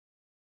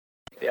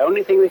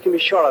only thing we can be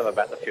sure of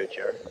about the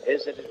future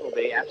is that it will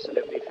be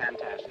absolutely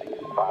fantastic.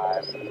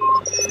 5,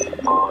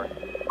 4, 3,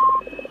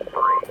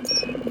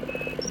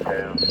 2,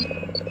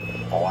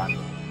 1.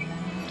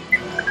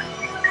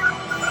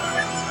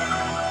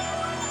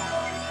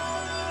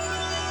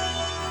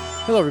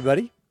 Hello,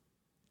 everybody.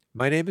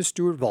 My name is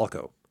Stuart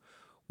Valco.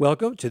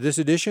 Welcome to this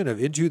edition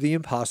of Into the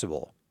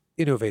Impossible,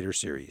 Innovator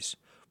Series,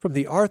 from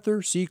the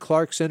Arthur C.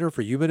 Clarke Center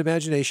for Human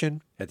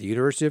Imagination at the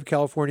University of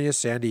California,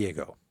 San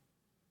Diego.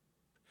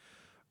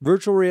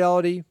 Virtual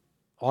reality,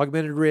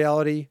 augmented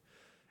reality,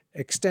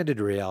 extended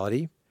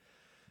reality,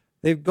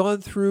 they've gone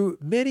through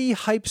many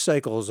hype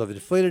cycles of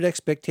inflated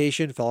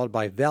expectation followed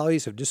by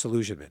valleys of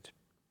disillusionment.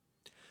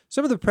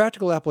 Some of the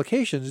practical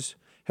applications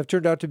have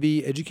turned out to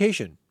be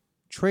education,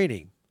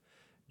 training,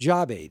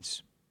 job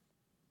aids.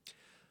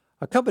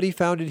 A company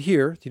founded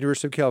here at the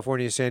University of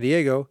California, San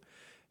Diego,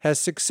 has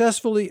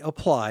successfully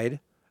applied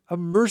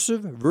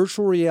immersive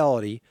virtual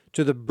reality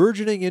to the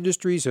burgeoning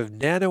industries of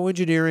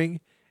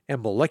nanoengineering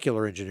and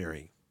molecular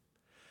engineering.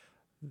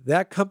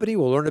 That company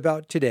we'll learn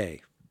about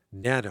today,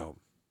 Nanome.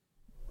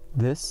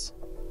 This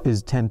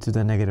is 10 to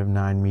the negative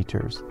 9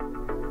 meters,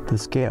 the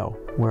scale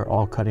where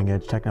all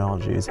cutting-edge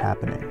technology is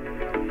happening.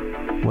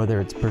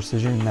 Whether it's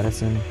precision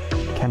medicine,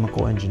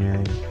 chemical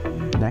engineering,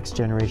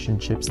 next-generation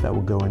chips that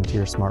will go into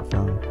your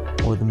smartphone,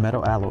 or the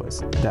metal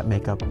alloys that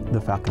make up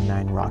the Falcon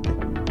 9 rocket.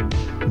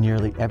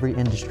 Nearly every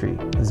industry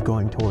is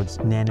going towards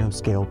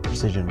nanoscale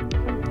precision.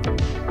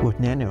 With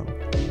Nanome,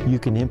 you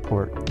can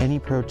import any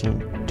protein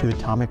to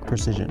atomic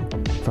precision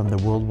from the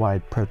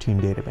worldwide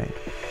protein databank.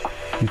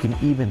 You can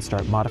even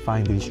start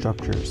modifying these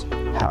structures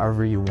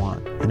however you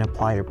want and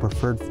apply a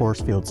preferred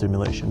force field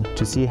simulation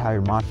to see how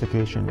your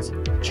modifications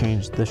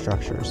change the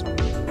structures.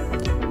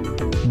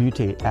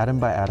 Mutate atom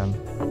by atom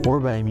or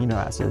by amino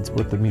acids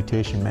with the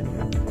mutation menu.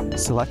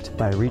 Select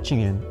by reaching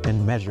in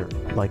and measure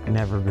like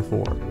never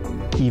before.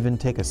 Even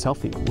take a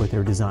selfie with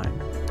your design.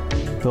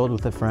 Build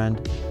with a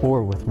friend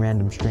or with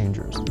random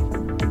strangers.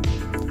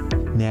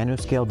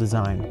 Nanoscale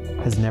design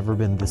has never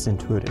been this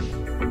intuitive.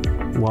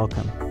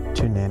 Welcome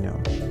to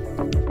Nanome.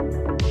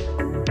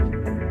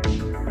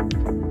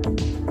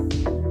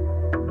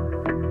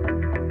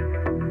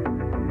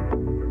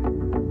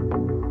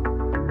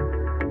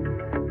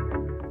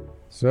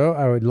 So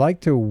I would like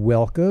to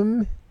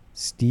welcome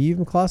Steve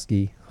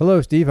McCloskey.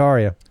 Hello, Steve. How are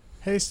you?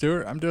 Hey,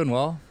 Stuart. I'm doing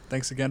well.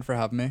 Thanks again for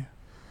having me.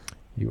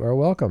 You are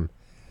welcome.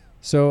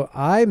 So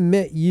I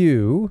met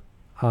you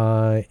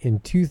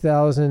in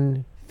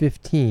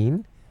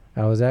 2015.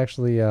 I was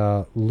actually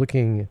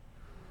looking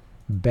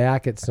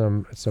back at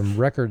some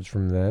records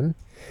from then,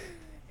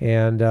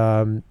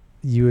 and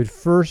you had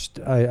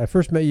I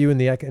first met you in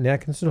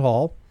Atkinson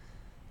Hall,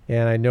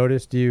 and I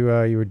noticed you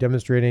were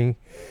demonstrating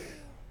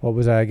what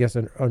was, I guess,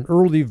 an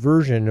early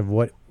version of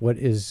what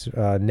is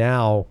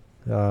now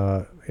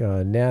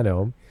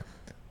Nanome.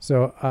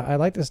 So I'd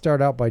like to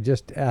start out by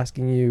just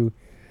asking you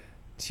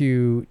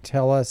to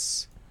tell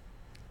us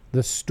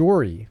the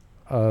story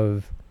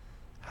of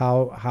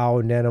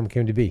how Nanome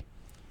came to be.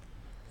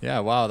 Yeah,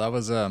 wow, that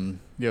was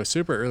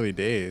super early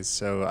days.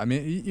 So I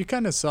mean, you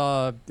kind of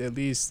saw at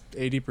least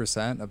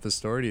 80% of the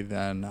story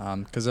then,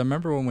 because I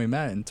remember when we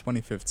met in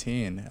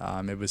 2015.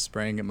 It was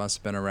spring. It must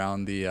have been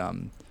around the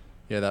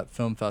that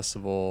film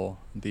festival,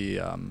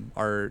 the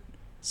art,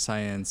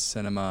 science,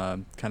 cinema,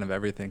 kind of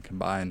everything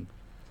combined.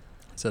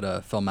 It's at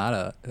a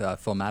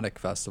Filmatic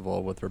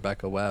festival with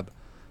Rebecca Webb.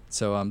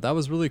 So that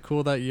was really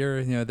cool that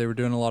year. They were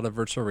doing a lot of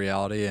virtual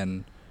reality,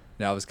 and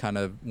I was kind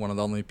of one of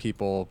the only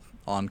people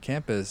on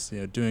campus,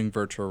 doing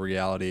virtual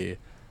reality,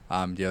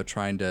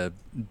 trying to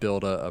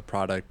build a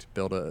product,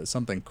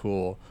 something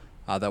cool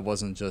that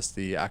wasn't just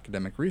the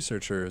academic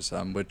researchers,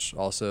 which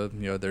also,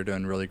 they're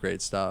doing really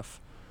great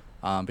stuff.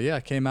 But yeah,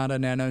 I came out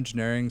of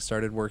nanoengineering,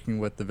 started working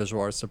with the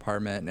visual arts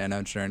department,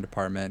 nanoengineering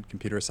department,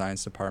 computer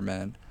science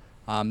department.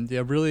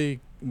 Really,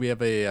 we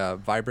have a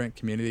vibrant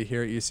community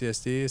here at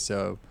UCSD.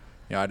 So,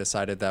 I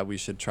decided that we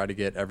should try to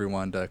get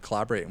everyone to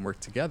collaborate and work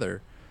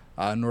together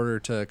in order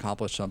to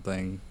accomplish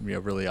something,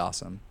 really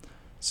awesome.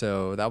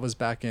 So that was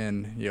back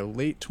in,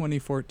 late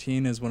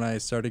 2014 is when I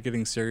started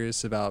getting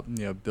serious about,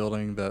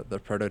 building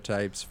the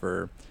prototypes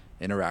for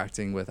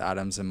interacting with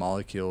atoms and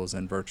molecules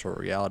in virtual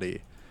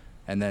reality.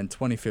 And then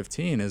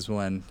 2015 is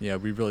when,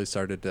 we really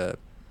started to,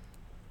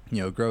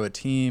 grow a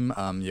team,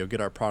 get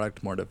our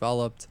product more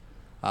developed,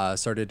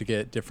 started to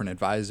get different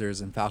advisors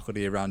and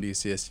faculty around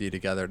UCSD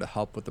together to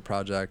help with the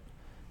project.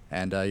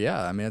 And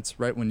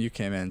it's right when you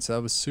came in. So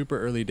that was super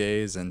early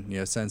days. And,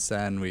 since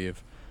then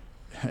we've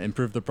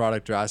improved the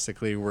product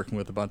drastically, working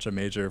with a bunch of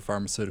major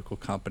pharmaceutical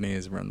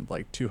companies. We're in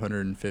like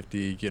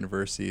 250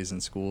 universities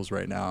and schools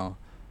right now.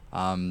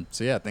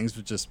 Things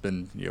have just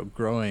been,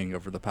 growing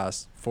over the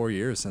past 4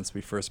 years since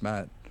we first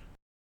met.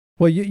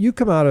 Well, you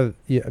come out of,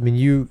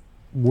 you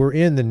were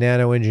in the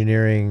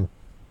nanoengineering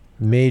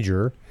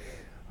major,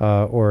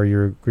 or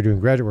you're doing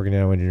graduate work in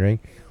nanoengineering.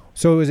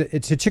 So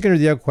it's a chicken or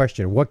the egg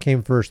question. What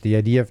came first, the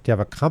idea to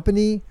have a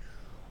company,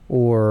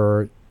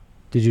 or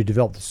did you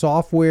develop the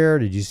software?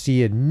 Did you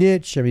see a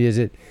niche? I mean, is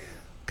it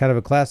kind of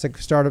a classic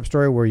startup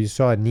story where you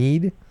saw a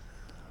need,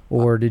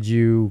 or did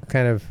you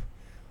kind of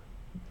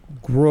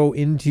grow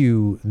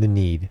into the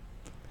need?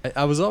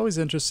 I was always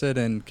interested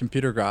in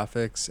computer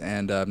graphics,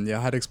 and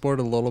had explored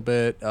a little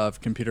bit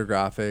of computer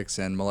graphics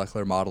and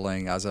molecular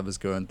modeling as I was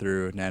going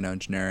through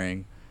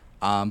nanoengineering.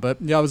 But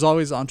I was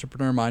always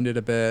entrepreneur minded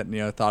a bit.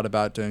 Thought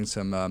about doing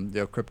some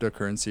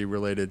cryptocurrency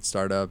related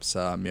startups.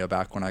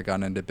 Back when I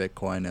got into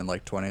Bitcoin in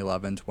like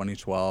 2011,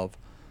 2012.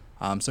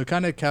 So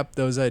kind of kept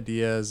those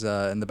ideas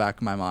in the back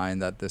of my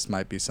mind that this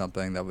might be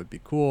something that would be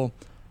cool.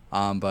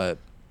 But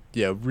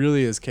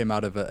really has came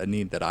out of a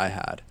need that I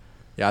had.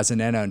 As a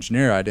nano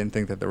engineer, I didn't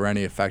think that there were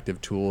any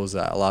effective tools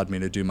that allowed me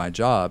to do my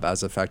job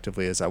as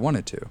effectively as I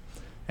wanted to.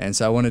 And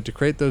so I wanted to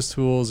create those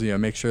tools,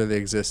 make sure they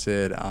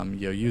existed,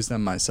 use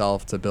them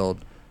myself to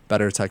build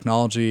better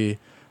technology,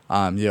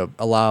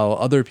 allow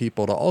other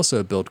people to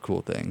also build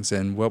cool things.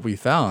 And what we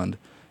found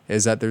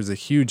is that there's a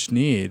huge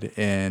need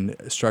in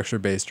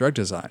structure-based drug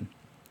design.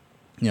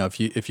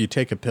 If you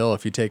take a pill,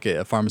 if you take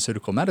a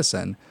pharmaceutical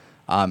medicine,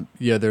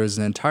 there's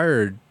an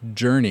entire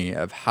journey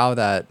of how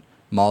that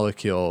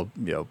molecule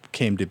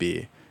came to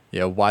be,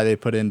 why they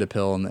put it into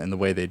pill in the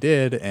way they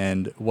did,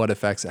 and what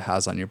effects it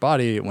has on your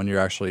body when you're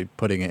actually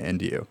putting it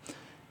into you.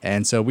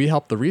 And so we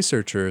help the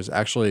researchers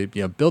actually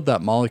build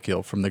that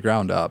molecule from the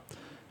ground up,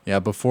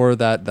 before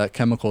that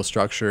chemical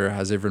structure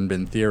has even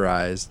been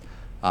theorized.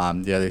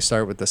 They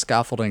start with the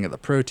scaffolding of the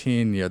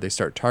protein, they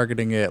start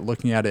targeting it,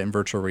 looking at it in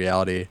virtual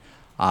reality,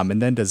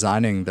 and then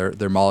designing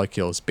their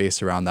molecules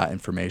based around that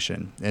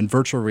information. And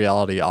virtual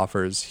reality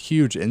offers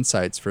huge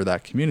insights for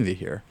that community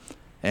here.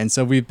 And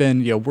so we've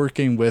been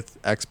working with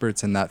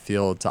experts in that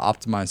field to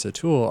optimize the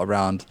tool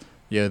around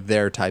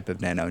their type of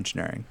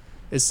nanoengineering.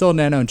 It's still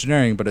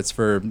nanoengineering, but it's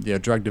for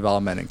drug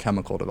development and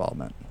chemical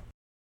development.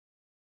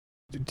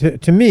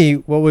 To me,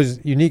 what was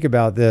unique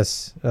about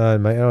this,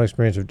 my own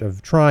experience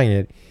of trying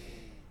it,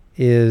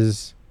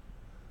 is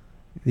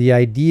the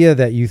idea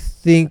that you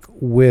think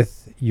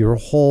with your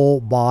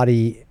whole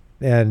body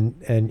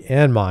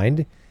and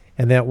mind,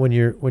 and that when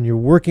you're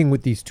working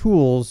with these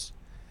tools,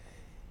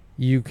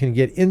 you can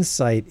get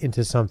insight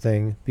into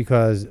something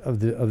because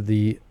of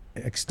the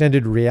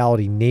extended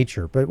reality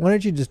nature. But why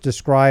don't you just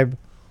describe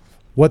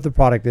what the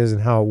product is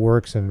and how it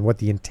works and what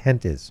the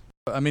intent is?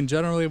 I mean,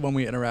 generally when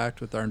we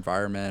interact with our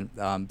environment,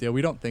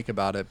 we don't think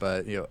about it,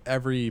 but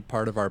every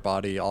part of our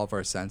body, all of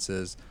our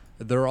senses,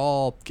 they're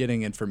all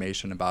getting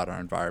information about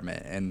our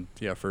environment. And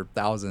for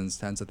thousands,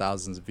 tens of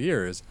thousands of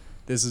years,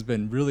 this has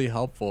been really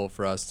helpful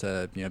for us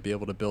to be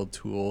able to build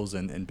tools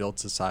and build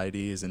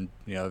societies and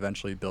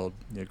eventually build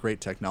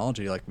great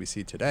technology like we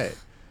see today.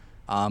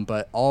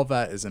 But all of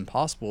that is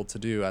impossible to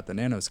do at the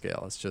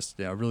nanoscale. It's just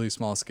really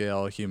small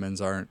scale.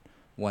 Humans aren't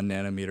 1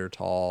 nanometer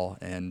tall,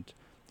 and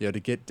to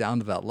get down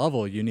to that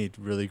level, you need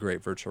really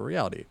great virtual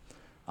reality.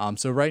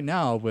 So right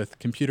now with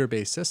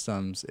computer-based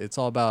systems, it's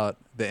all about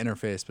the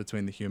interface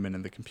between the human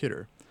and the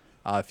computer.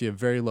 If you have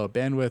very low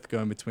bandwidth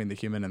going between the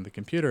human and the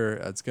computer,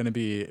 it's going to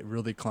be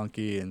really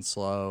clunky and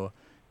slow.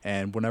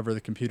 And whenever the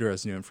computer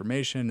has new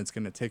information, it's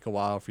going to take a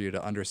while for you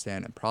to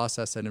understand and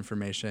process that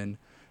information.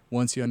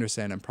 Once you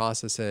understand and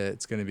process it,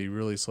 it's going to be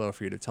really slow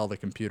for you to tell the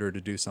computer to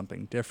do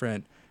something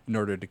different in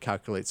order to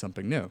calculate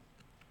something new.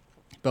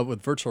 But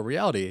with virtual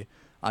reality,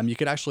 you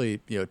could actually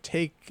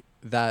take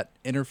that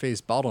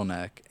interface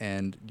bottleneck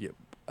and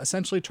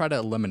essentially try to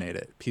eliminate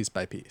it piece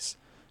by piece.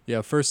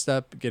 First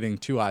step, getting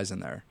 2 eyes in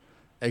there.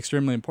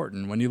 Extremely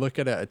important. When you look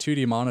at a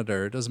 2D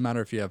monitor, it doesn't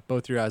matter if you have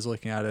both your eyes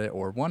looking at it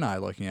or one eye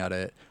looking at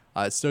it,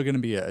 it's still going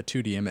to be a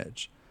 2D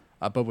image.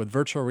 But with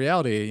virtual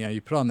reality, you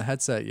put on the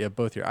headset, you have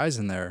both your eyes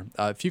in there.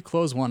 If you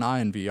close one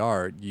eye in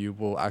VR, you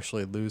will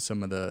actually lose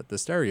some of the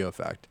stereo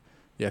effect.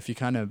 If you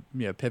kind of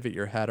pivot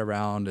your head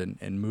around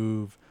and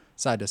move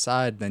side to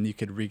side, then you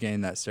could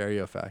regain that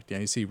stereo effect.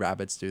 You see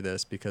rabbits do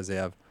this because they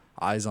have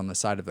eyes on the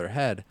side of their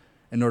head.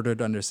 In order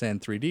to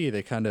understand 3D,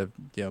 they kind of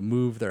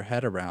move their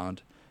head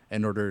around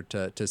in order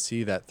to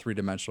see that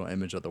three-dimensional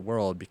image of the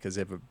world, because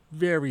they have a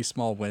very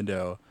small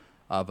window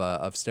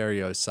of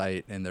stereo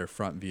sight in their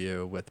front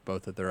view with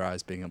both of their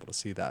eyes being able to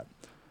see that.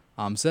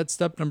 So that's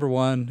step number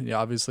one.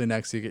 Obviously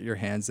next you get your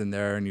hands in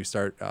there and you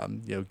start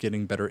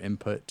getting better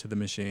input to the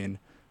machine.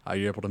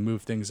 You're able to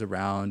move things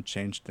around,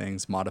 change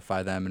things,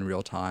 modify them in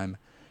real time.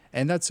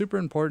 And that's super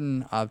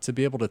important to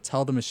be able to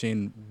tell the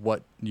machine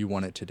what you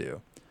want it to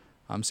do.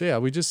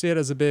 We just see it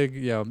as a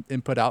big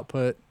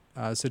input-output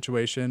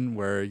situation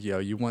where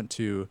you want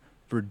to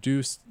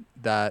reduce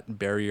that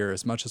barrier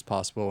as much as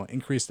possible,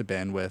 increase the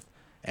bandwidth,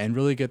 and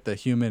really get the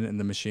human and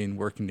the machine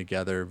working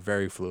together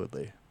very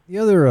fluidly. The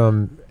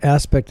other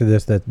aspect of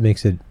this that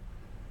makes it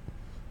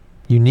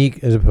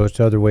unique as opposed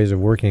to other ways of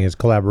working is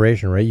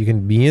collaboration, right? You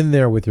can be in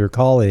there with your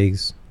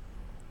colleagues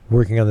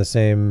working on the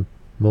same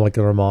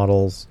molecular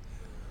models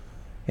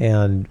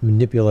and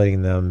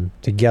manipulating them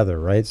together,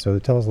 right? So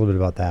tell us a little bit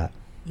about that.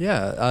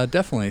 Yeah,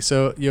 definitely.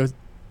 So,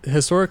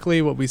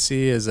 historically what we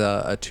see is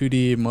a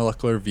 2D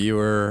molecular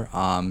viewer.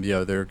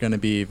 They're going to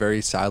be very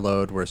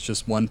siloed where it's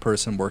just one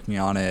person working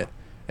on it.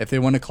 if they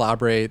want to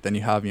collaborate, then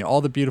you have all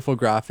the beautiful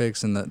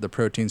graphics and the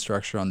protein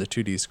structure on the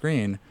 2D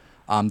screen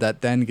that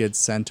then gets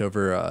sent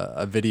over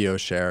a video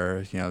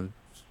share,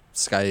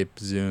 Skype,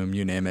 Zoom,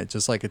 you name it,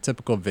 just like a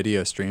typical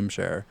video stream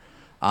share.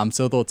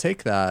 So they'll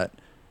take that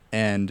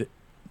and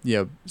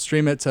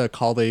stream it to a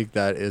colleague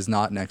that is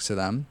not next to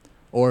them,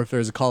 or if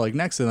there's a colleague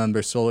next to them,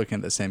 they're still looking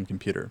at the same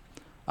computer.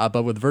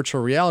 But with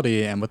virtual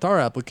reality and with our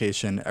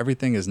application,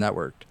 everything is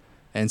networked.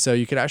 And so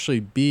you could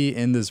actually be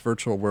in this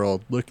virtual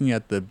world looking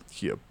at the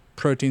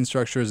protein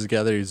structures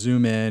together, you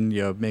zoom in,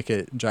 make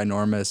it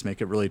ginormous,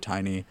 make it really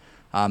tiny.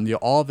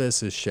 All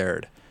this is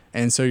shared.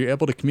 And so you're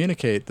able to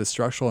communicate the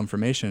structural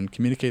information,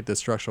 communicate the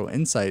structural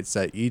insights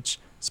that each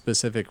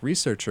specific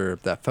researcher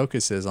that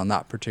focuses on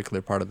that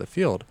particular part of the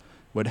field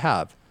would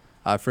have.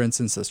 For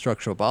instance, a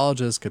structural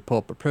biologist could pull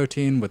up a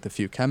protein with a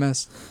few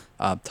chemists,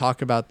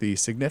 talk about the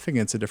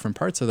significance of different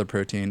parts of the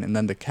protein, and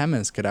then the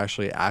chemist could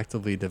actually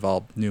actively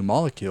develop new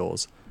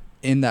molecules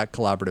in that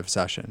collaborative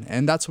session.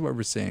 And that's what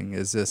we're seeing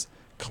is this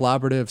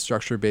collaborative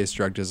structure-based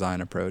drug design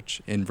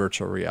approach in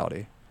virtual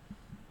reality.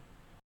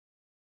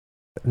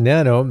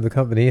 Nanome, the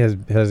company,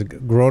 has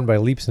grown by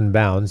leaps and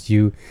bounds.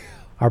 You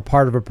are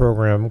part of a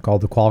program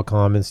called the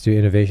Qualcomm Institute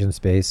Innovation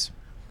Space,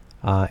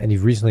 and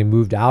you've recently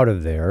moved out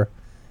of there,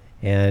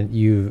 and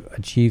you've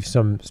achieved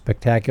some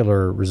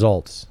spectacular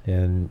results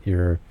in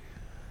your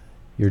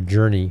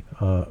journey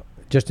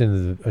just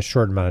in a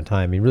short amount of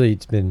time. I mean, really,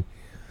 it's been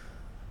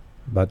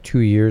about 2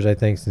 years, I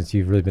think, since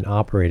you've really been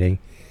operating.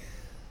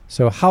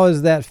 So how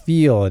does that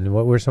feel, and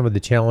what were some of the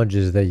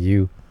challenges that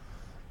you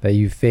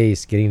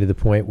face getting to the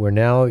point where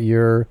now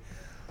you're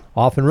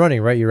off and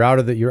running, right? You're out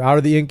of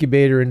the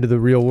incubator into the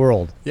real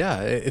world.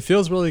 Yeah, it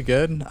feels really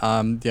good.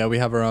 We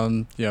have our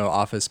own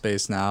office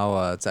space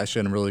now. It's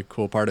actually in a really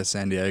cool part of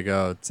San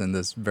Diego. It's in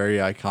this very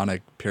iconic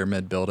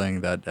pyramid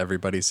building that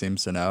everybody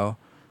seems to know.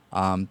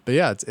 But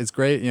yeah, it's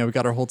great. We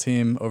got our whole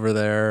team over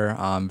there.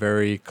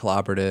 Very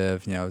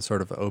collaborative.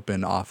 Sort of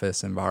open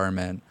office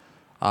environment.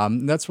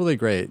 That's really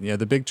great.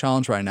 The big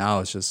challenge right now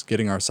is just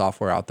getting our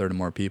software out there to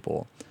more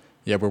people.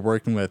 Yeah, we're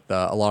working with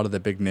a lot of the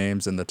big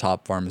names in the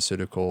top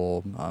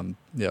pharmaceutical.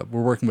 We're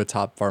working with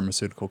top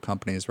pharmaceutical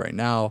companies right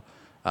now.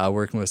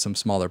 Working with some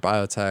smaller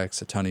biotechs,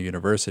 a ton of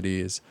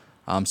universities.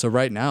 So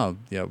right now,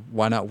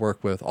 why not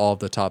work with all of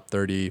the top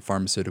 30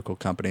 pharmaceutical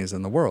companies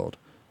in the world?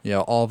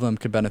 All of them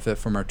could benefit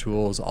from our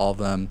tools. All of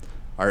them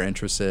are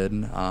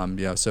interested.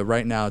 So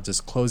right now,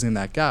 just closing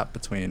that gap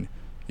between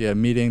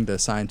meeting the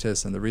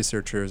scientists and the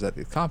researchers at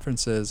these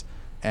conferences,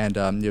 and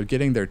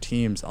getting their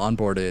teams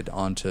onboarded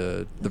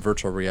onto the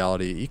virtual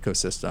reality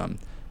ecosystem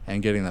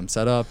and getting them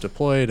set up,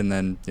 deployed, and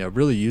then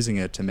really using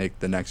it to make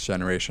the next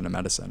generation of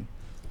medicine.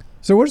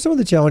 So what are some of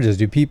the challenges?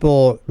 Do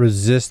people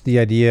resist the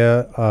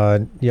idea?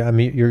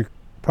 Your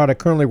product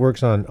currently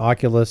works on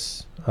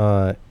Oculus.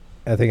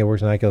 I think it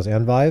works on Oculus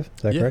and Vive.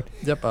 Is that correct?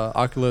 Yep.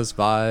 Oculus,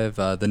 Vive,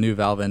 the new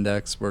Valve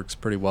Index works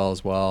pretty well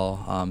as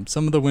well.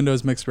 Some of the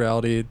Windows mixed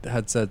reality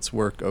headsets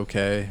work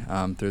okay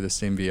through the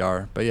Steam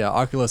VR. But yeah,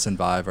 Oculus and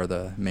Vive are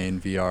the main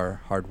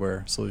VR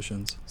hardware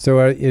solutions.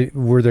 So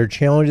were there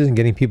challenges in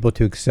getting people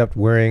to accept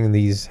wearing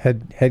these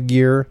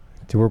headgear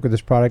to work with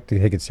this product, to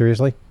take it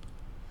seriously?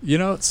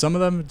 Some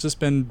of them have just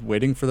been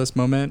waiting for this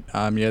moment.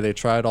 They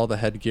tried all the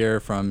headgear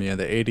from, the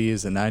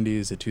 80s, the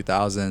 90s, the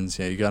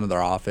 2000s. You go into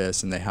their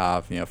office and they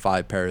have,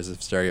 5 pairs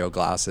of stereo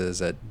glasses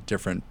at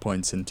different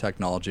points in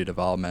technology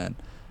development.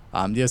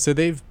 So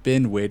they've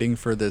been waiting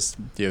for this,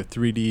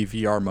 3D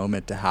VR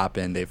moment to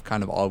happen. They've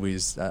kind of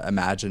always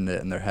imagined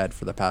it in their head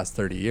for the past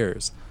 30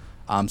 years.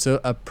 So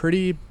a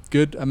pretty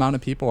good amount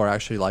of people are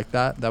actually like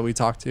that we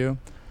talk to.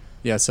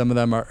 Yeah, some of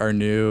them are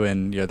new,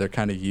 and they're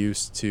kind of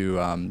used to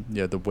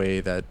the way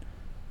that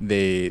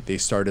they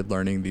started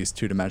learning these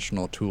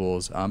two-dimensional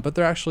tools. But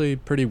they're actually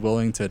pretty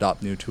willing to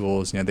adopt new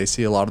tools. They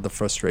see a lot of the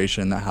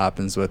frustration that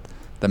happens with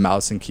the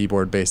mouse and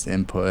keyboard-based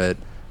input,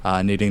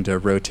 needing to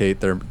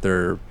rotate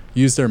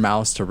use their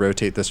mouse to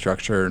rotate the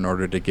structure in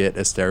order to get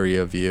a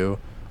stereo view,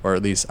 or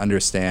at least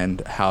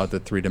understand how the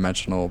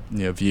three-dimensional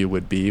view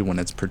would be when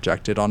it's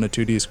projected on a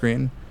 2D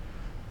screen.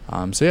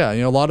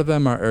 A lot of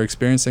them are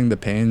experiencing the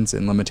pains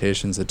and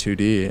limitations of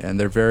 2D, and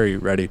they're very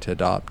ready to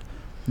adopt.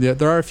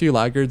 There are a few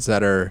laggards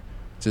that are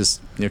just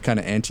kind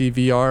of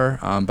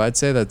anti-VR, but I'd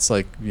say that's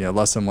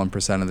less than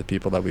 1% of the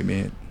people that we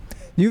meet.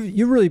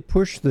 You really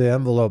pushed the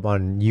envelope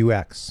on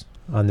UX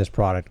on this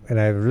product, and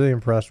I'm really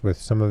impressed with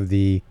some of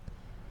the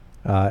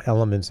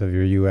elements of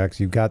your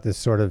UX. You've got this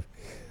sort of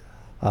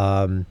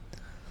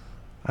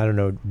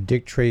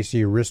Dick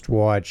Tracy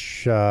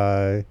wristwatch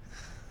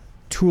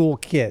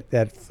toolkit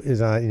that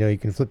is on, you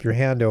can flip your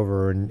hand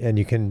over and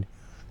you can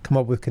come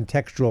up with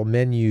contextual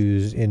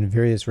menus in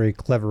various very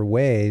clever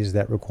ways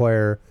that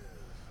require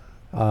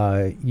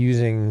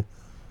using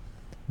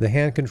the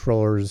hand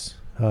controllers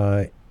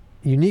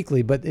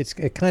uniquely, but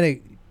it kind of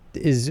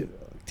is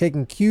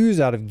taking cues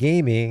out of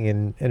gaming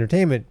and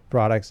entertainment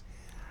products.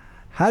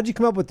 How did you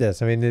come up with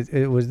this? I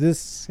mean, was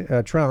this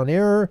trial and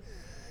error?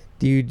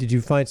 Did you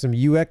find some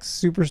UX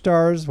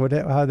superstars?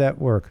 How did that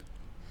work?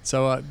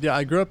 So yeah,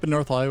 I grew up in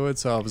North Hollywood,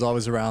 so I was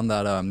always around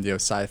that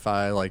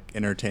sci-fi like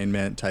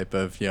entertainment type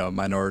of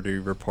Minority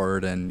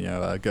Report and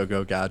Go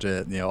Go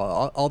Gadget,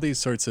 all these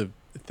sorts of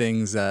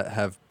things that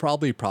have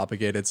probably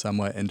propagated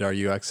somewhat into our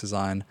UX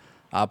design.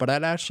 But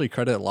I'd actually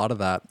credit a lot of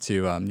that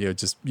to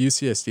just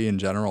UCSD in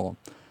general.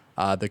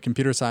 The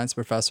computer science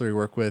professor we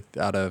work with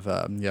out of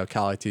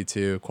Cal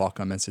IT2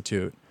 Qualcomm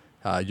Institute,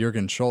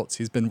 Jürgen Schultz,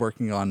 he's been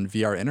working on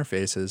VR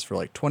interfaces for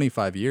like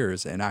 25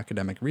 years in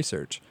academic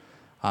research.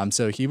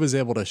 So he was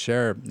able to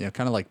share,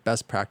 kind of like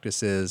best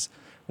practices,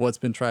 what's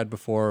been tried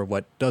before,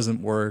 what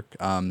doesn't work,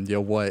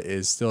 what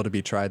is still to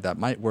be tried that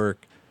might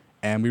work.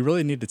 And we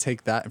really need to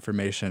take that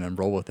information and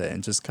roll with it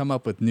and just come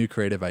up with new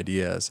creative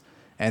ideas.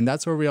 And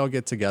that's where we all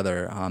get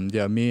together.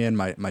 Me and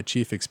my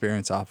chief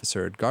experience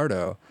officer,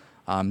 Edgardo,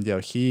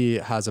 he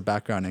has a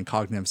background in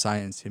cognitive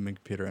science,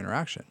 human-computer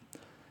interaction.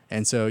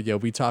 And so,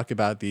 we talk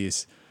about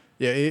these.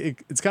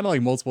 It's kind of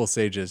like multiple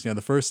stages.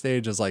 The first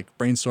stage is like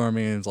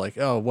brainstorming. It's like,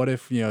 oh, what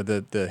if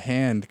the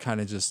hand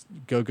kind of just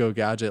Go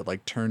Gadget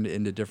like turned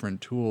into different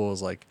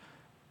tools like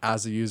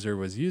as the user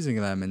was using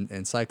them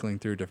and cycling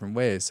through different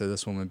ways. So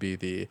this one would be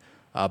the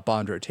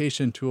bond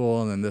rotation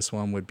tool, and then this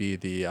one would be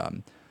the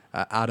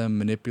atom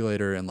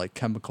manipulator and like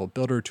chemical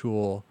builder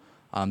tool.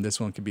 This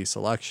one could be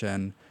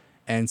selection.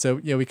 And so,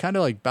 we kind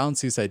of like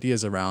bounce these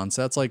ideas around.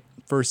 So that's like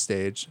first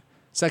stage.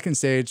 Second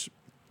stage,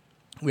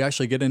 we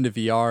actually get into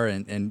VR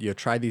and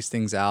try these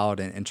things out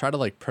and try to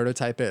like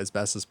prototype it as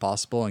best as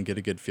possible and get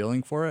a good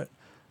feeling for it.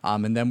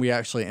 And then we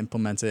actually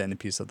implement it in a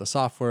piece of the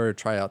software,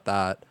 try out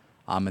that,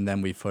 and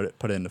then we put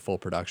it into full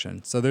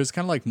production. So there's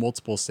kind of like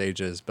multiple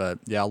stages, but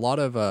a lot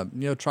of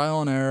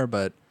trial and error.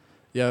 But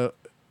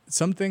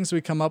some things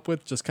we come up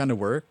with just kind of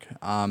work.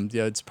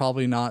 It's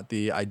probably not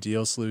the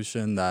ideal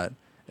solution that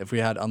if we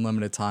had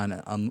unlimited time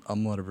and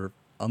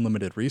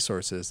unlimited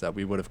resources that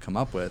we would have come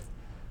up with.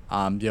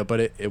 But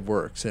it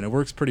works, and it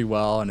works pretty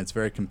well, and it's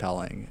very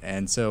compelling.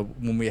 And so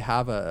when we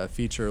have a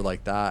feature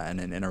like that and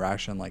an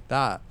interaction like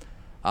that,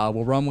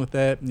 we'll run with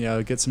it,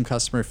 get some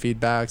customer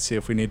feedback, see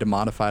if we need to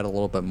modify it a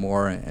little bit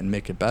more and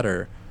make it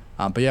better.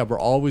 But we're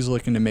always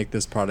looking to make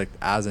this product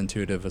as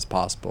intuitive as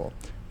possible.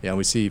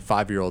 We see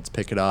 5-year-olds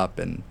pick it up,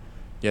 and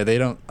they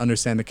don't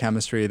understand the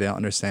chemistry, they don't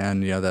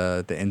understand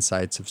the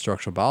insights of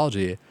structural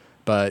biology.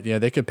 But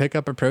they could pick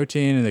up a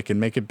protein and they could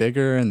make it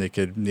bigger, and they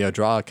could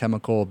draw a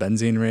chemical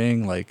benzene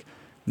ring. Like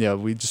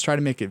we just try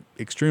to make it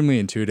extremely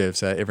intuitive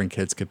so that every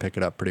kids could pick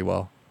it up pretty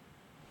well.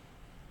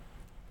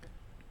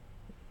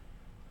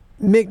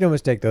 Make no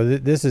mistake, though,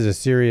 this is a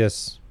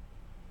serious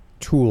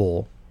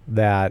tool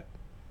that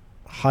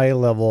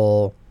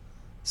high-level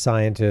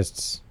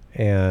scientists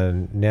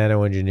and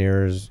nano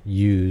engineers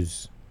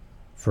use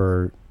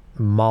for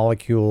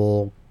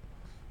molecule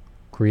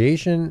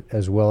creation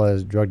as well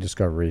as drug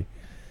discovery.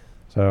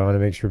 So I want to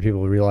make sure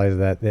people realize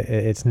that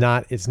it's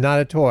not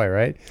a toy,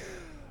 right?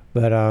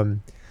 But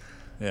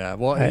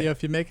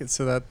if you make it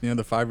so that the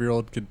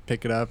 5-year-old could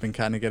pick it up and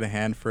kind of get a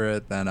hand for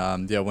it, then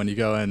when you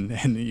go in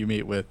and you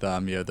meet with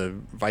the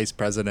vice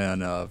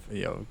president of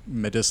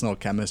medicinal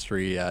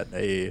chemistry at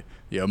a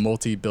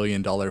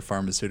multi-billion-dollar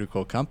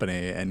pharmaceutical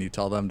company, and you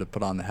tell them to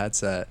put on the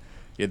headset,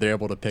 they're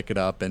able to pick it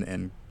up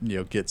and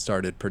get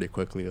started pretty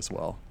quickly as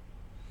well.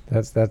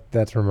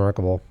 That's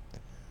remarkable.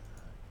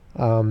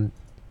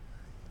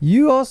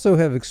 You also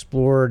have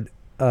explored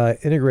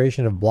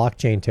integration of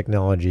blockchain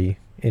technology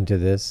into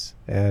this,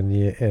 and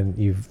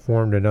you've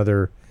formed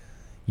another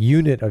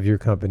unit of your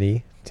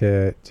company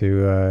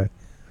to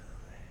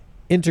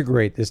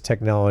integrate this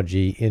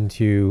technology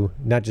into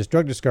not just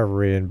drug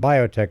discovery and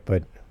biotech,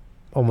 but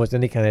almost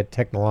any kind of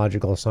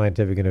technological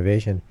scientific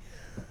innovation.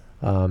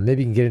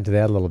 Maybe you can get into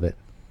that a little bit.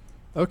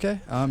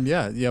 Okay.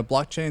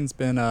 Blockchain's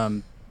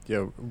been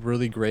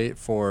really great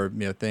for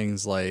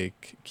things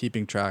like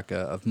keeping track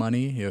of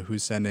money,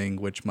 who's sending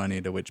which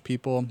money to which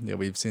people.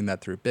 We've seen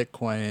that through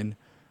Bitcoin.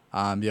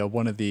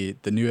 One of the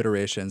new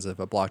iterations of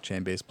a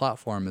blockchain-based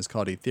platform is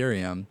called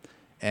Ethereum,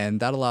 and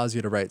that allows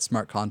you to write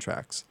smart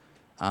contracts,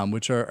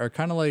 which are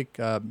kind of like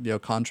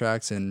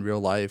contracts in real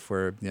life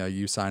where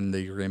you sign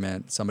the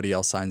agreement, somebody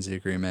else signs the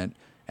agreement,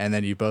 and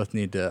then you both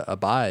need to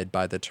abide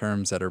by the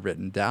terms that are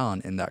written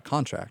down in that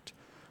contract.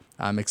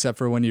 Except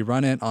for when you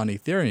run it on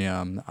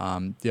Ethereum,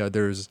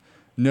 there's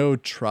no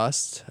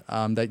trust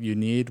that you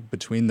need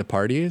between the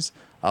parties.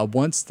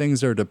 Once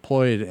things are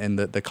deployed and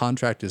the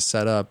contract is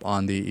set up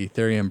on the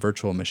Ethereum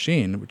virtual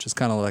machine, which is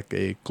kind of like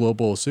a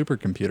global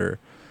supercomputer,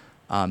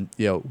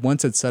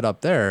 once it's set up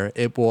there,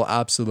 it will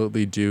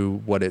absolutely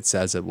do what it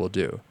says it will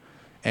do.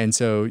 And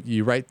so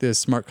you write this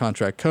smart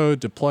contract code,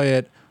 deploy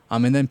it,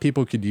 and then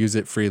people could use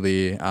it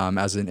freely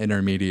as an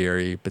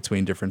intermediary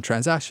between different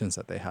transactions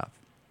that they have.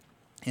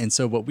 And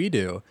so what we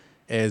do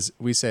is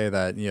we say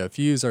that, if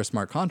you use our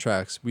smart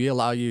contracts, we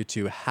allow you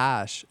to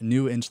hash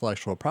new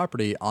intellectual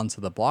property onto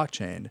the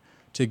blockchain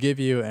to give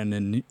you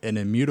an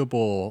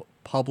immutable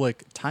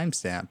public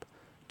timestamp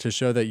to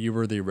show that you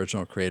were the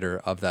original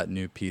creator of that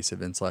new piece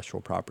of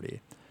intellectual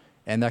property.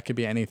 And that could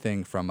be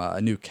anything from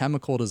a new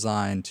chemical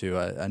design to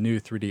a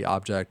new 3D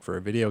object for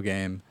a video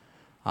game.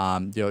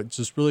 It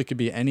just really could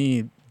be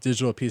any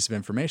digital piece of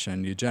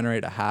information. You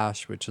generate a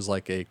hash, which is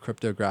like a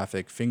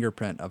cryptographic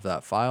fingerprint of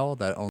that file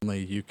that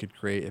only you could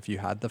create if you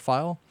had the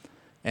file.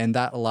 And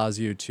that allows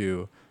you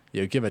to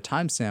give a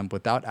timestamp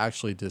without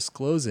actually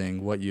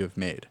disclosing what you have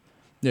made.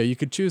 You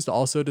could choose to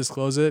also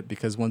disclose it,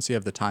 because once you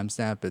have the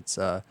timestamp, it's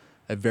a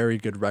very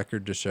good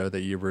record to show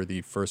that you were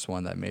the first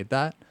one that made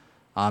that.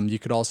 You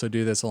could also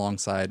do this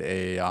alongside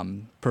a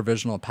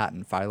provisional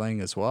patent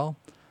filing as well.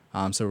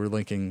 So we're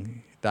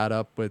linking that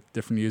up with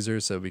different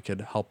users so we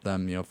could help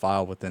them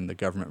file within the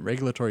government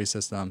regulatory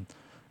system.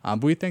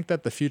 But we think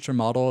that the future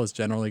model is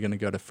generally going to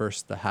go to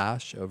first the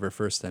hash over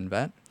first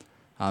invent,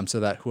 so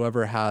that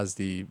whoever has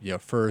the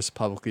first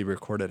publicly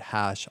recorded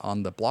hash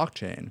on the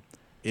blockchain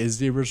is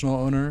the original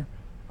owner.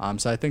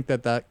 So I think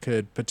that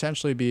could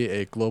potentially be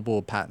a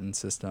global patent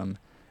system.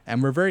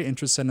 And we're very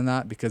interested in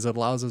that because it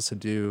allows us to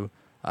do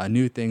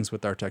new things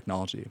with our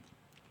technology.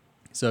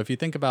 So if you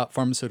think about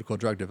pharmaceutical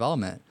drug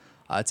development,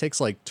 it takes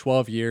like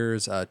 12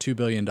 years, $2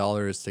 billion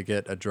to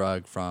get a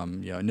drug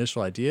from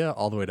initial idea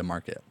all the way to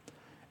market.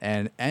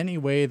 And any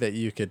way that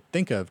you could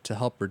think of to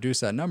help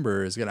reduce that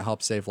number is going to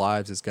help save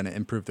lives. It's going to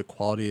improve the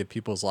quality of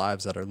people's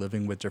lives that are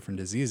living with different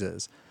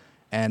diseases.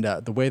 And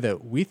the way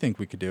that we think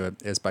we could do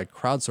it is by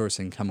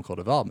crowdsourcing chemical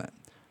development.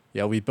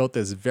 We built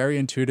this very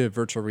intuitive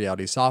virtual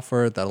reality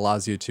software that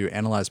allows you to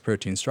analyze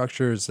protein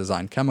structures,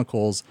 design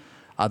chemicals.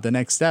 The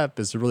next step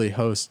is to really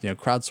host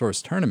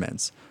crowdsourced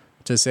tournaments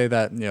to say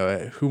that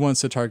who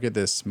wants to target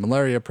this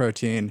malaria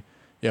protein.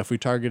 If we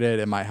target it,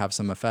 it might have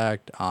some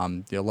effect.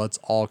 Let's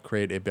all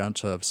create a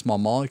bunch of small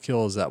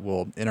molecules that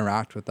will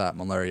interact with that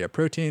malaria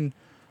protein.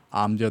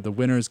 The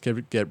winners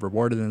could get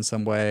rewarded in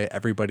some way.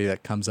 Everybody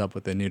that comes up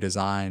with a new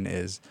design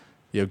is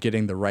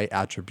getting the right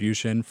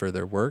attribution for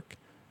their work.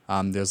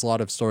 There's a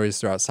lot of stories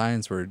throughout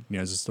science where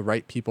just the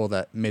right people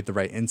that made the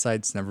right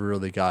insights never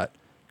really got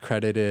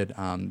credited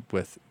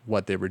with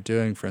what they were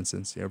doing. For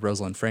instance,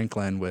 Rosalind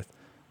Franklin with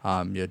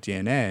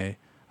DNA.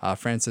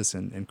 Francis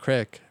and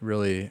Crick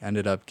really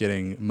ended up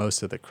getting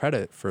most of the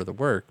credit for the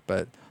work,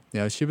 but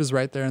she was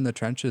right there in the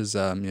trenches,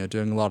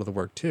 doing a lot of the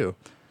work too.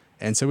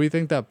 And so we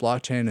think that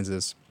blockchain is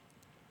this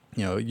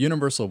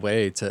universal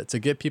way to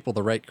get people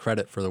the right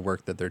credit for the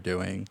work that they're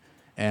doing,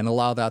 and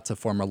allow that to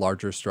form a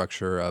larger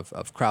structure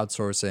of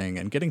crowdsourcing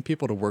and getting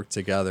people to work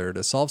together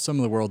to solve some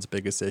of the world's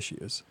biggest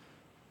issues.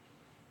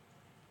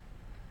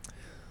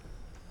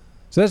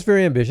 So that's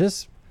very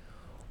ambitious.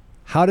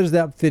 How does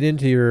that fit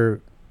into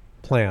your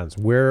plans?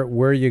 Where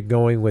are you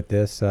going with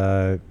this?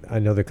 I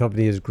know the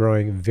company is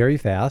growing very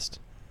fast,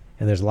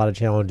 and there's a lot of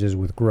challenges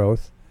with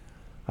growth.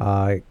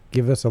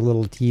 Give us a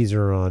little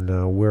teaser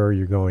on where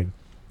you're going.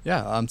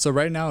 Yeah, so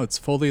right now it's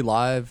fully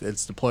live.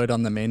 It's deployed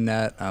on the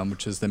mainnet,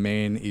 which is the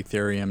main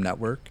Ethereum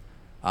network.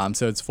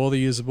 So it's fully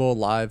usable,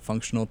 live,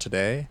 functional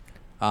today.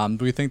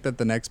 We think that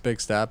the next big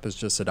step is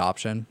just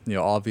adoption.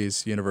 All of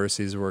these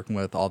universities we're working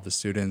with, all of the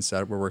students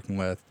that we're working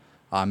with,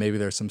 maybe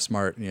there's some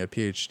smart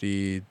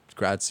PhD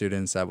grad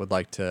students that would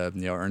like to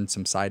earn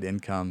some side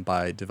income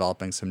by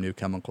developing some new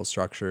chemical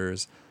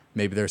structures.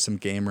 Maybe there's some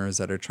gamers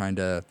that are trying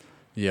to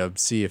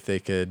see if they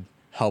could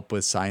help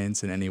with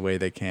science in any way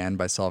they can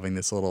by solving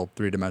this little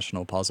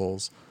three-dimensional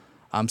puzzles.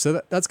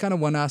 So that's kind of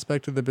one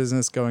aspect of the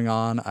business going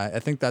on. I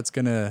think that's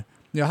going to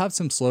have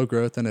some slow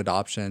growth and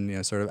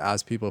adoption, sort of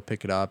as people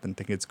pick it up and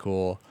think it's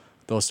cool,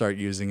 they'll start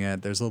using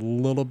it. There's a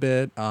little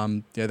bit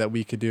that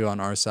we could do on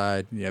our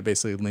side,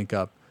 basically link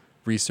up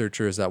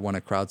researchers that want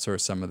to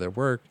crowdsource some of their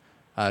work,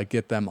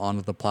 get them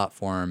onto the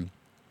platform,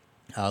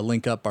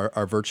 link up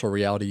our virtual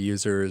reality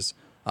users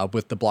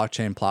with the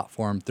blockchain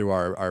platform through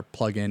our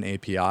plugin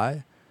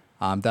API.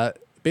 That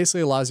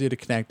basically allows you to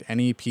connect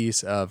any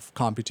piece of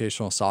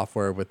computational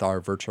software with our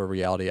virtual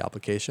reality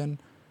application.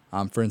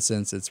 For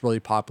instance, it's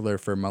really popular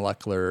for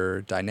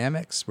molecular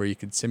dynamics, where you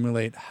could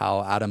simulate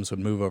how atoms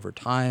would move over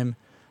time,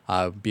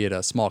 be it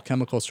a small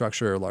chemical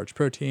structure or large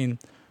protein.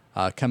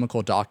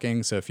 Chemical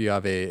docking, so if you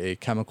have a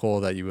chemical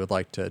that you would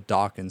like to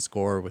dock and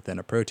score within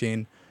a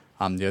protein,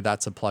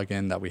 that's a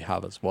plugin that we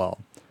have as well.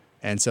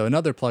 And so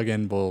another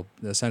plugin will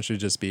essentially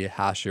just be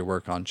hash your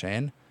work on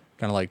chain,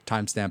 kind of like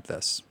timestamp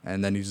this.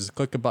 And then you just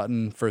click a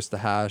button, first the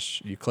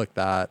hash, you click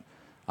that.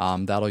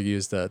 That'll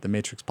use the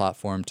Matrix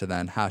platform to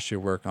then hash your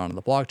work onto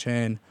the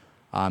blockchain,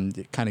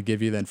 kind of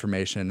give you the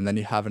information, and then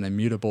you have an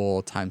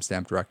immutable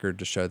timestamped record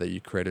to show that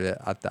you created it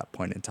at that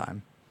point in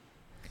time.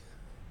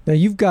 Now,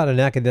 you've got an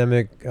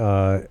academic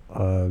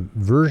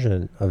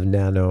version of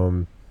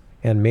Nanome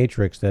and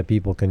Matrix that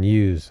people can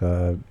use,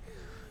 and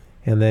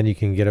then you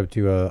can get up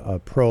to a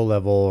pro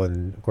level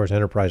and, of course,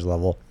 enterprise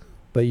level.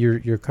 But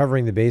you're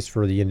covering the base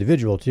for the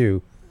individual,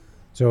 too.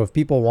 So if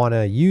people want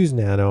to use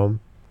Nanome,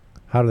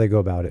 how do they go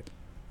about it?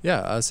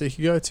 Yeah, so you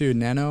can go to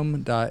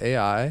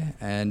nanome.ai,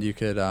 and you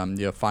could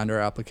find our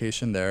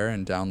application there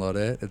and download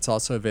it. It's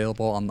also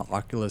available on the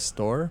Oculus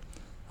Store.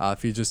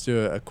 If you just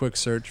do a quick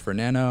search for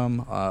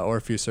Nanome, or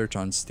if you search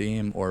on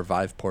Steam or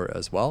Viveport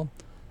as well.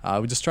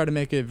 We just try to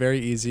make it very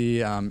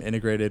easy,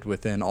 integrated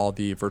within all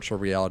the virtual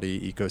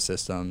reality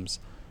ecosystems.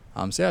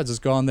 So yeah,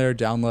 just go on there,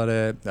 download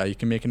it. You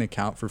can make an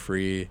account for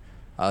free.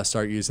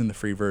 start using the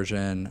free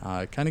version,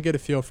 kind of get a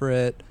feel for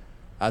it.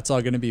 That's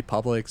all going to be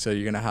public, so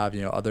you're going to have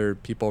other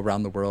people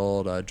around the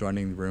world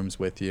joining the rooms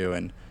with you.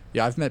 And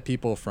yeah, I've met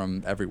people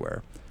from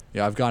everywhere.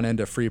 I've gone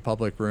into free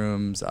public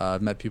rooms.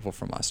 I've met people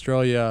from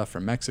Australia,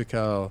 from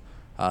Mexico,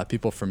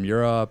 people from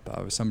Europe.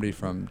 Somebody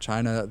from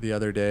China the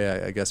other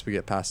day. I guess we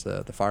get past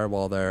the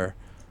firewall there.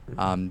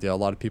 A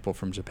lot of people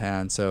from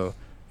Japan. So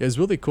it was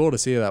really cool to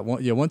see that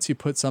once you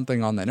put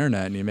something on the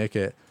internet and you make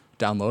it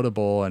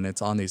downloadable and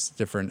it's on these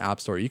different app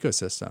store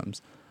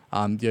ecosystems,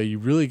 you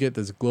really get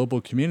this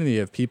global community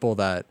of people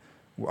that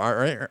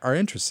are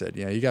interested.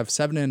 You have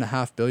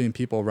 7.5 billion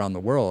people around the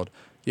world.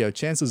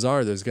 Chances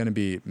are there's going to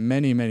be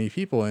many, many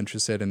people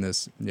interested in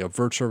this,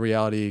 virtual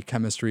reality,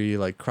 chemistry,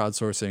 like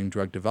crowdsourcing,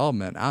 drug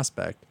development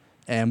aspect.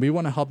 And we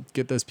want to help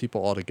get those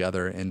people all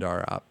together into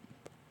our app.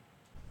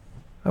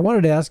 I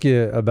wanted to ask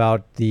you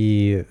about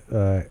the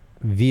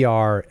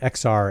VR,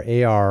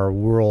 XR, AR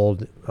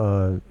world,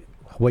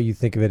 what you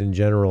think of it in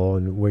general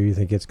and where you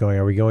think it's going.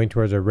 Are we going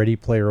towards a Ready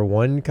Player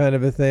One kind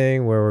of a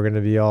thing where we're going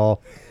to be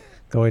all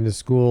going to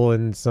school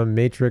in some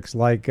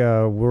Matrix-like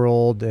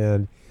world?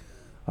 And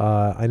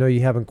I know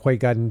you haven't quite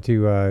gotten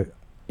to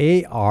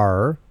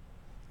AR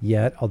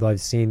yet, although I've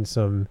seen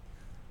some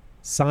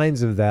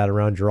signs of that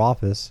around your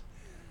office.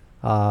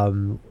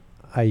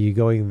 Are you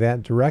going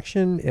that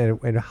direction?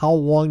 And how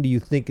long do you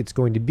think it's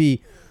going to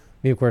be? I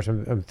mean, of course,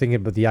 I'm thinking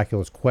about the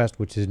Oculus Quest,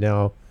 which is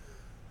now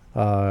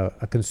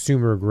a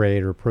consumer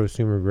grade or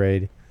prosumer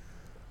grade.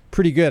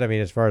 Pretty good, I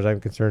mean, as far as I'm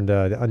concerned,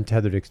 the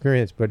untethered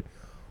experience. But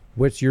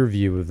what's your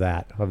view of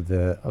that, of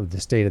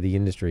the state of the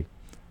industry?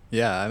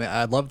 Yeah, I mean,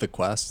 I love the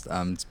Quest.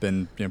 It's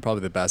been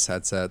probably the best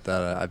headset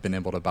that I've been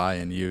able to buy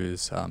and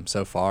use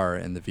so far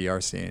in the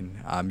VR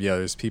scene.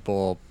 There's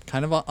people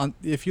kind of on,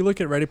 if you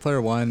look at Ready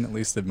Player One, at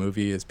least the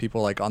movie, is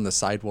people like on the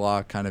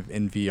sidewalk, kind of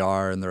in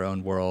VR in their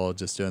own world,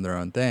 just doing their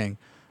own thing.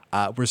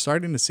 We're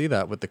starting to see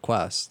that with the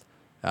Quest.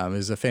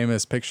 There's a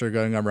famous picture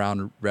going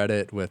around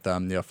Reddit with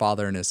a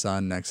father and his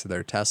son next to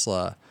their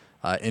Tesla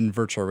in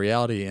virtual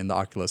reality in the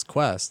Oculus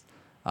Quest.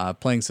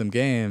 Playing some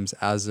games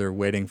as they're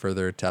waiting for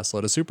their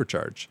Tesla to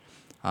supercharge.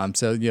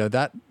 So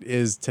that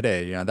is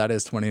today. That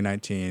is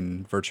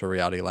 2019 virtual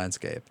reality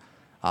landscape.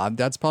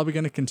 That's probably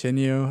going to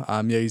continue.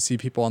 You see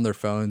people on their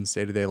phones,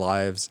 day-to-day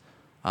lives.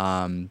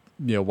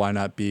 Why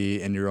not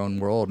be in your own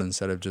world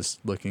instead of just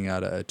looking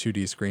at a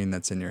 2D screen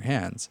that's in your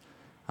hands?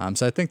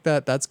 So I think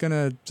that's going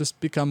to just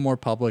become more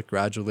public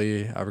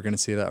gradually. We're going to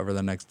see that over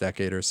the next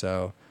decade or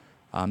so.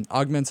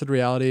 Augmented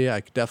reality,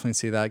 I could definitely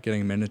see that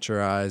getting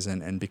miniaturized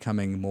and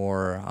becoming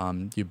more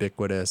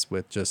ubiquitous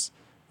with just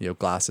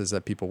glasses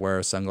that people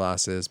wear,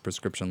 sunglasses,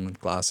 prescription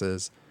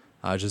glasses.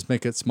 Just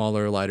make it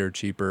smaller, lighter,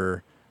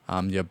 cheaper,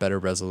 better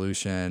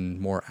resolution,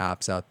 more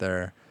apps out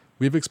there.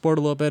 We've explored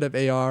a little bit of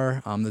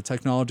AR. The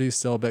technology is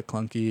still a bit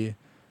clunky.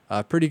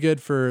 Pretty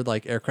good for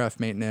like aircraft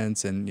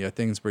maintenance and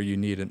things where you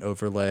need an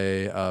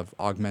overlay of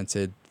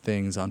augmented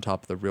things on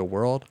top of the real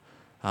world.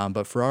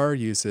 But for our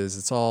uses,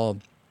 it's all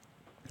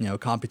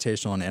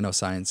computational and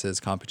nanosciences,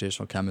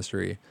 computational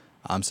chemistry.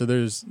 So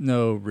there's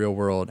no real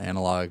world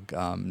analog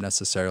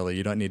necessarily.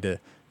 You don't need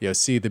to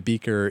see the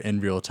beaker in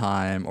real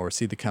time or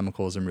see the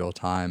chemicals in real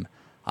time.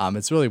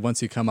 It's really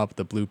once you come up with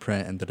the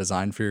blueprint and the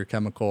design for your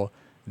chemical,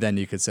 then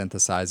you could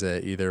synthesize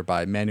it either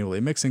by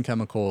manually mixing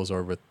chemicals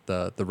or with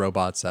the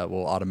robots that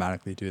will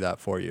automatically do that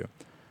for you.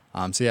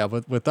 So yeah,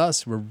 with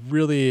us, we're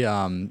really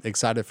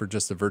excited for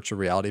just the virtual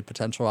reality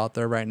potential out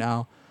there right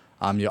now.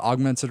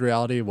 Augmented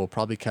reality will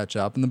probably catch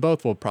up, and the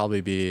both will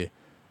probably be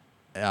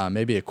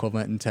maybe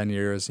equivalent in 10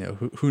 years.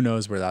 Who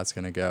knows where that's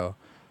going to go.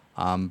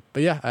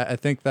 But yeah, I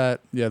think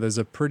that there's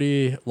a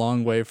pretty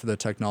long way for the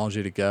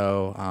technology to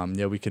go.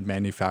 We could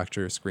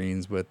manufacture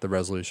screens with the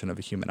resolution of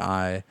a human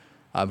eye.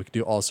 We could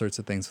do all sorts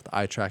of things with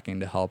eye tracking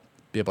to help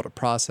be able to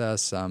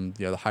process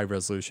the high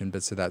resolution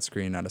bits of that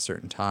screen at a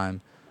certain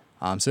time.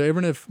 So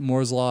even if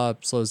Moore's law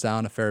slows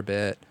down a fair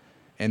bit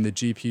and the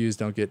GPUs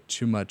don't get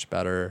too much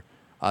better,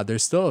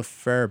 there's still a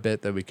fair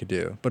bit that we could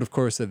do. But of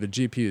course, if the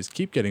GPUs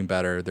keep getting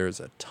better,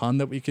 there's a ton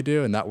that we could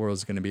do, and that world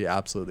is going to be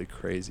absolutely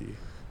crazy.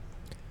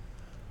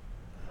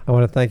 I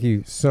want to thank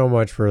you so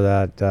much for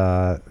that.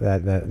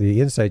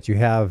 The insights you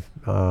have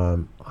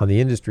on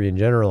the industry in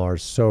general are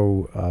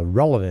so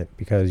relevant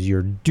because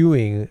you're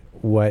doing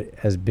what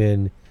has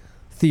been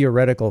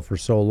theoretical for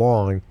so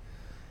long,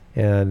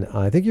 and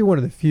I think you're one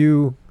of the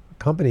few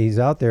companies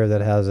out there that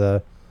has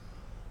a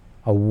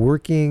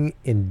working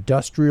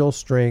industrial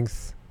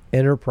strength,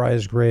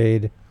 enterprise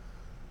grade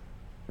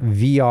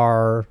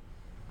VR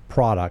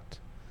product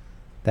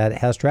that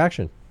has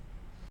traction,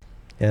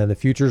 and the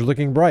future is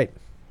looking bright.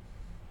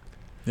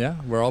 Yeah,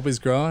 we're always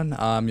growing.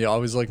 You're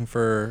always looking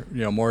for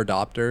more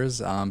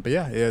adopters. But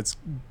yeah, it's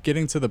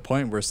getting to the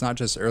point where it's not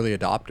just early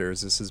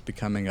adopters. This is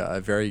becoming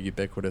a very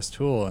ubiquitous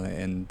tool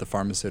in the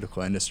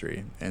pharmaceutical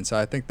industry, and so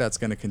I think that's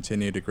going to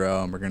continue to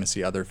grow, and we're going to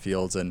see other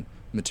fields in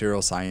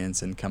material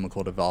science and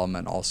chemical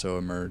development also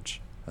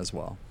emerge as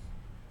well.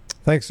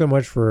 Thanks so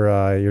much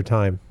for your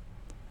time.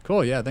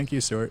 Cool. Yeah. Thank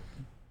you, Stuart.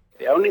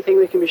 The only thing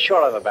we can be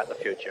sure of about the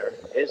future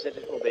is that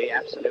it will be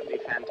absolutely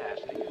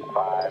fantastic.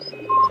 5,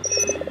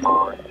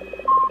 4,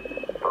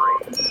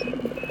 3,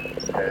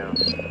 2,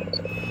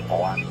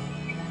 1.